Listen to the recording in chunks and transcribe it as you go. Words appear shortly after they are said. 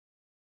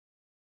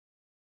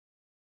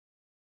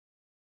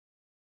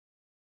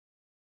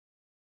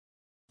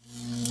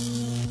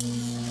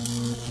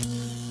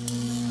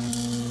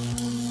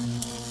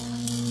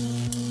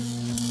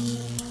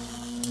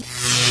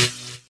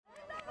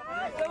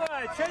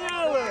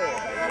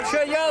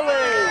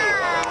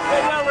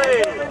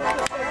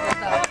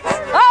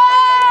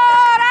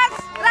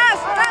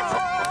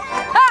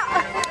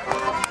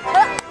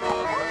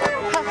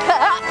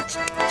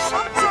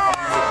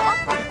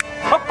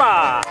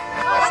Hoppa!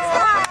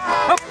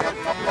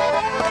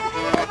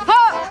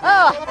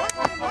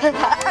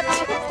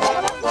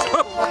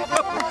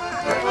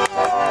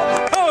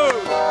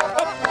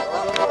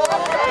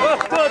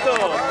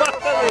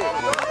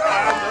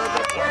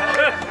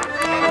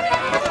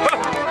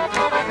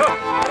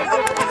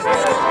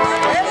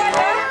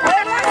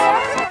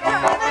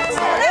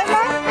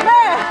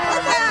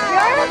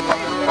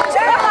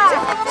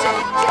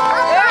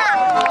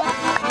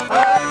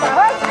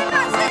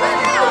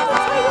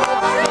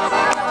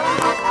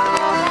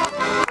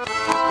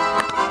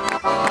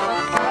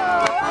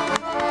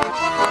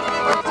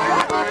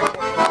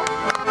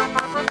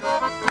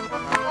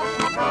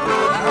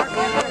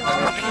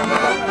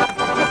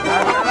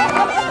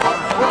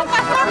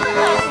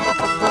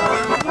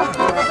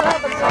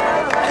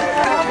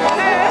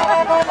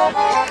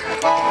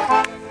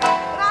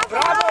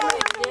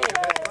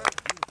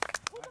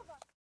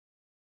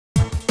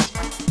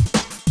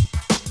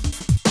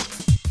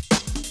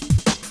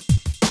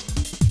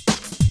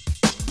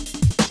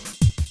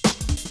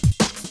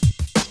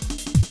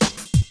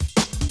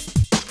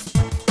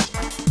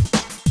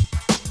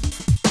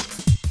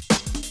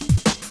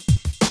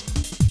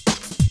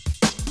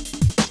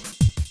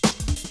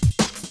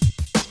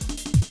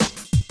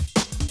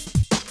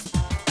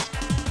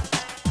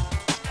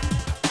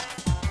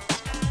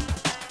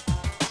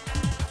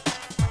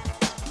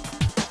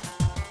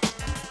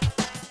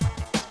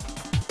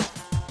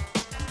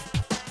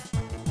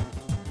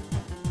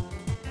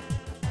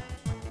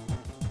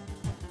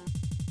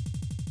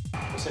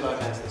 What's it like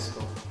going to this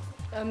school?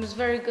 It's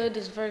very good,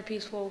 it's very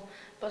peaceful,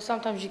 but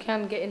sometimes you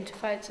can get into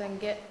fights and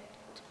get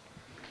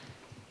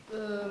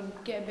a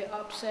bit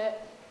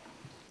upset.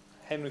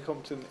 Henry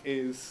Compton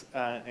is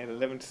an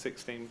 11 to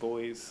 16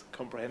 boys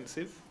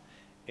comprehensive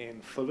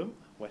in Fulham,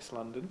 West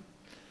London.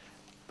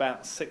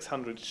 About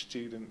 600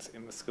 students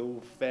in the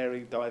school,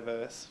 very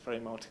diverse, very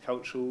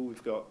multicultural.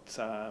 We've got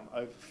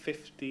over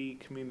 50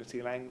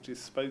 community languages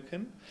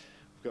spoken.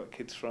 We've got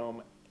kids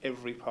from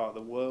every part of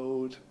the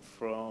world.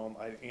 From,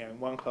 in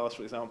one class,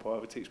 for example, I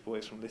would teach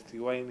boys from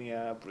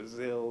Lithuania,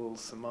 Brazil,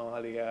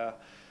 Somalia,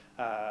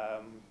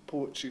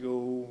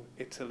 Portugal,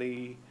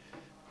 Italy,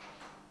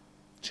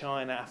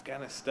 China,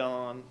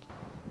 Afghanistan.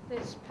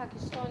 There's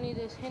Pakistani,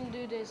 there's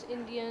Hindu, there's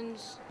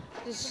Indians,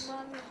 there's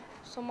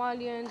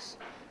Somalians,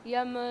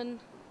 Yemen.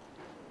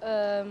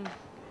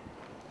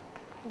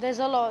 There's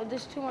a lot,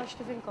 there's too much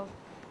to think of.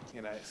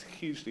 You know, it's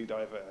hugely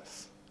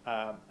diverse,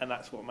 and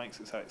that's what makes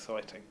it so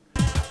exciting.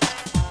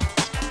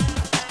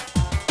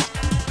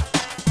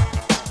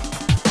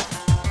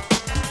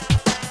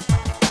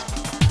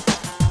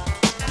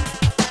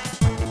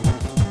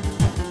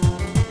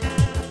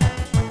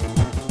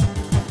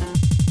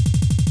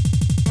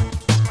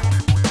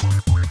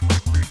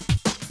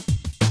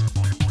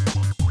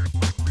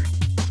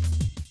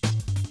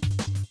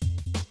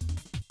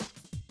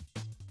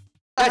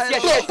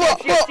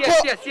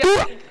 Yes.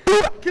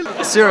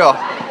 Syria.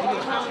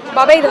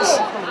 Barbados.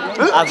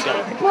 Afghan.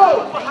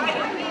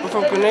 I'm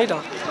from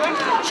Grenada.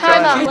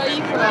 China. Where are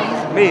you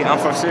from? Me, I'm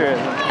from Syria.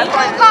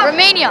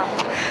 Romania.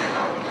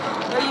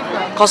 Where are you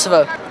from?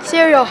 Kosovo.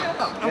 Syria.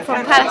 I'm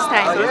from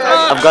Palestine.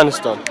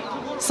 Afghanistan.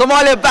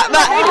 Somalia, back.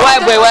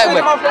 Wait.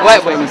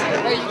 Where are you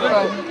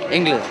from?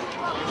 England.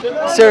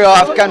 Syria,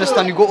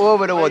 Afghanistan, you go all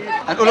over the world.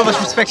 And all of us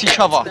respect each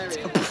other.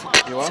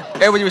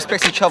 Everybody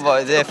respects each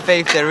other, their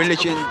faith, their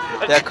religion,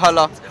 their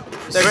colour,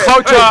 their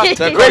culture,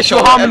 their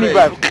racial harmony,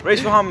 bro.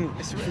 Racial harmony.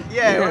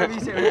 Yeah, whatever you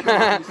say.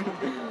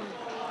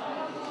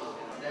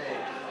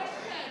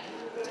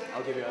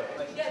 I'll give you a...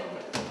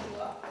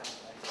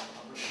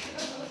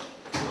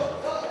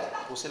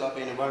 What's it like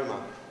being a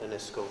Roma in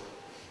this school?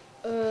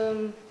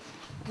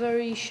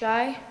 Very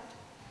shy,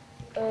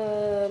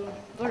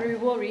 very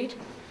worried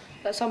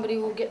that somebody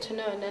will get to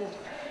know and then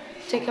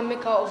take a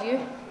mick out of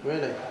you.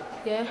 Really?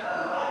 Yeah,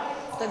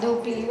 that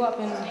they'll beat you up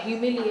and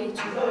humiliate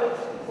you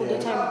all the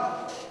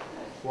time.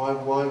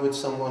 Why would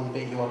someone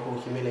beat you up or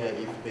humiliate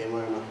you for being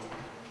Roma?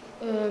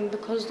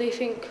 Because they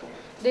think,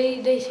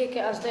 they take it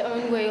as their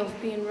own way of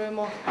being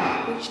Roma,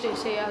 which they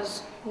say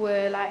as we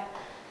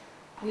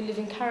live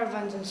in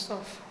caravans and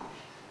stuff.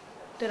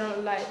 They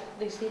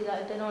say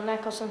that they don't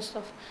like us and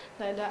stuff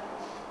like that.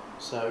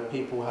 So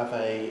people have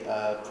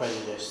a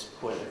prejudice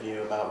point of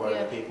view about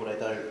Roma people, they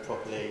don't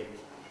properly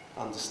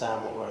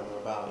understand what Roma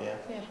are about, yeah?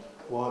 Yeah.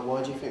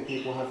 Why do you think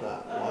people have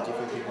that? Why do you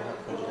think people have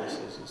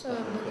prejudices and stuff?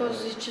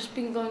 Because it's just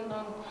been going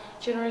on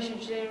generation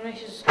to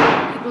generations.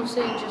 People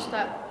saying just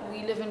that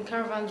we live in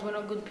caravans, we're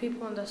not good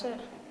people, and that's it.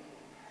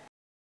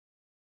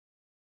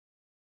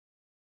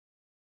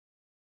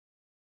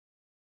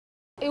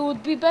 It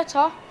would be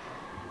better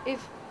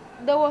if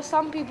there were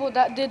some people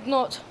that did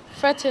not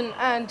threaten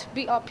and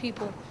beat up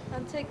people.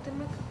 And take the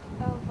mick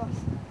out of us.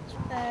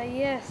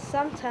 Yes,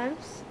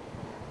 sometimes.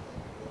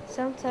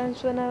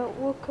 Sometimes when I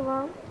walk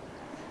around,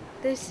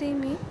 they see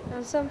me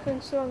and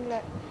something's wrong,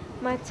 like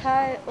my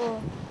tie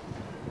or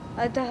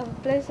I don't have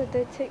a blazer,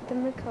 they take the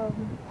mick out of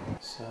me.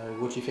 So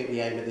what do you think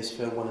the aim of this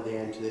film, one of the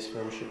aims of this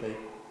film should be?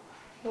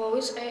 Well,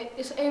 it's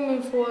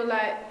aiming for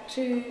like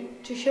to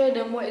show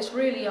them what it's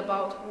really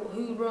about,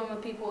 who Roma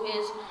people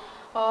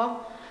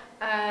are,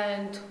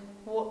 and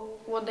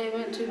what they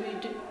meant to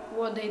be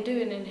what they're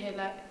doing in here.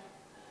 Like,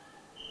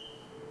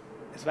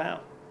 it's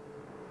about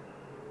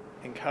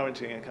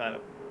encouraging a kind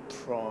of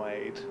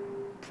pride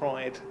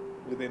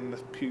within the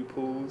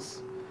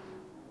pupils.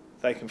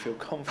 They can feel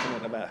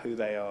confident about who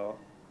they are,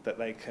 that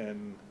they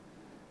can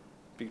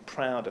be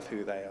proud of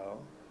who they are,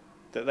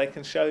 that they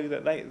can show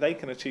that they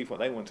can achieve what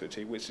they want to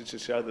achieve, which is to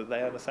show that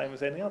they are the same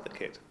as any other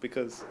kid.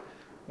 Because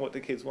what do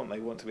kids want? They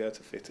want to be able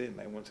to fit in.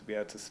 They want to be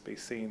able to be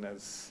seen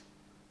as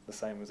the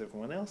same as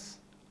everyone else.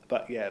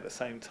 But yeah, at the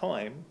same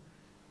time,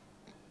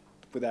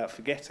 without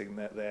forgetting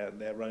that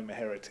their Roma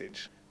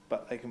heritage,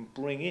 but they can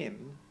bring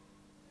in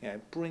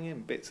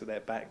bits of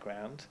their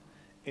background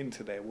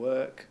into their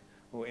work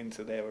or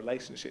into their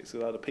relationships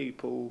with other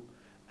people,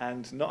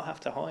 and not have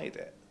to hide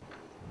it.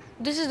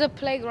 this is the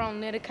playground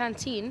near the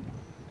canteen,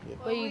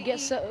 where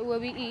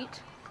we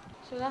eat.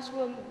 So that's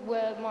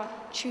where my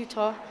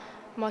tutor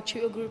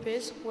group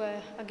is,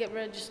 where I get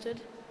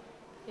registered.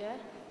 Yeah.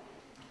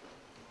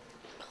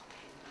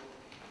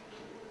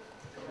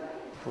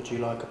 What do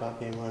you like about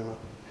being Roma?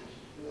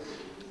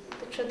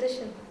 The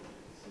tradition.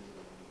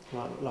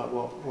 Like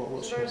what?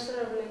 What's It's very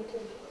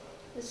celebrated.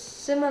 It's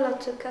similar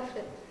to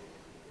Catholic.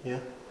 Yeah?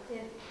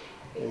 Yeah.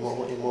 In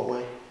what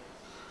way?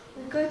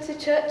 We go to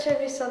church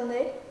every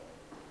Sunday.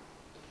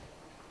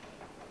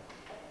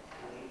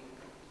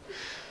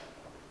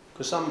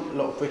 Because a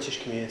lot of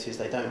British communities,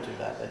 they don't do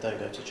that. They don't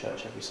go to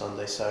church every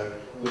Sunday. So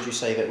would you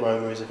say that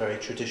Roma is a very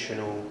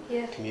traditional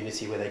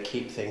community where they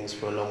keep things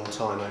for a long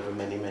time, over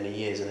many, many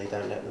years, and they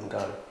don't let them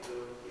go?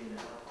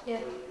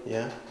 Yeah.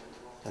 Yeah?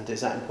 And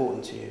is that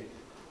important to you?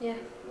 Yeah.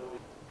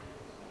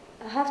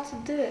 I have to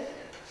do it.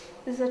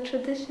 It's a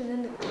tradition,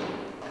 isn't it?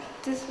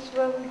 This is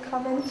where we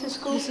come into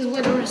school. This is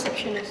where the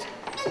reception is.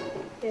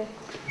 Yeah.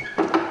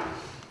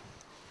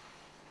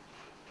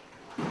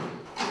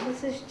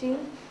 This is Jean,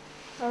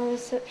 our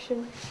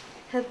reception,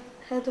 head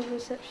of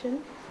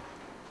reception.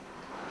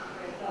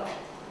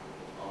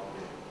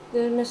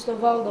 There's Mr.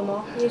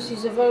 Valdemar. Yes,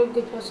 he's a very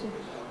good person.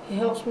 He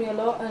helps me a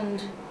lot,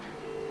 and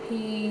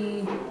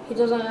he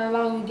doesn't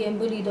allow me getting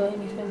bullied or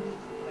anything.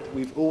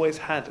 We've always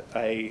had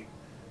a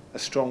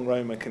strong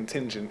Roma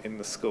contingent in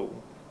the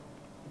school.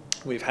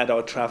 We've had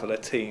our Traveller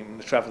team,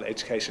 the Traveller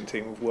education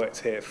team. We've worked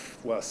here,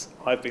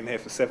 I've been here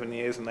for 7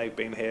 years, and they've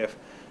been here,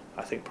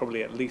 I think,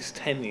 probably at least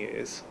 10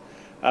 years.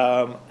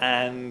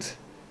 And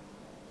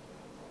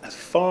as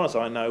far as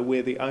I know,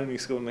 we're the only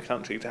school in the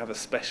country to have a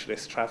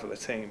specialist Traveller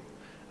team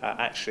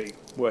actually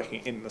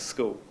working in the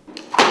school.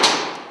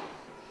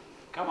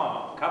 Come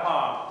on, come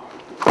on.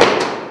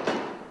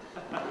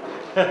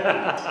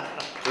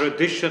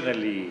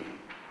 Traditionally,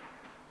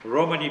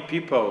 Romani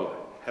people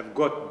have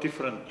got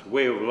different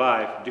way of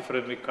life,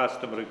 differently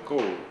customary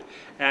code,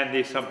 and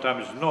they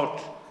sometimes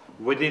not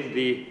within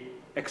the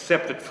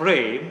accepted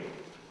frame.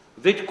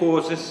 That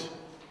causes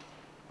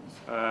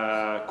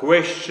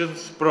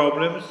questions,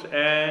 problems,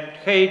 and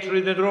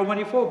hatred and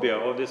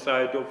Romaniphobia on the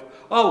side of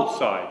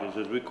outsiders,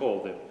 as we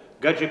call them,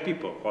 Gaji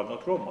people who are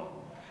not Roma,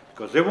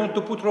 because they want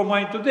to put Roma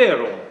into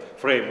their own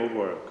frame of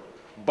work.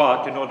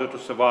 But in order to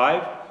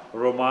survive,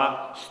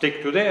 Roma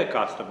stick to their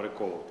customary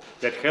code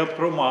that helped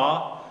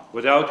Roma,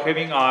 without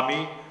having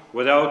army,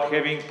 without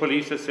having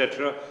police,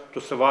 etc.,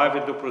 to survive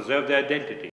and to preserve their identity.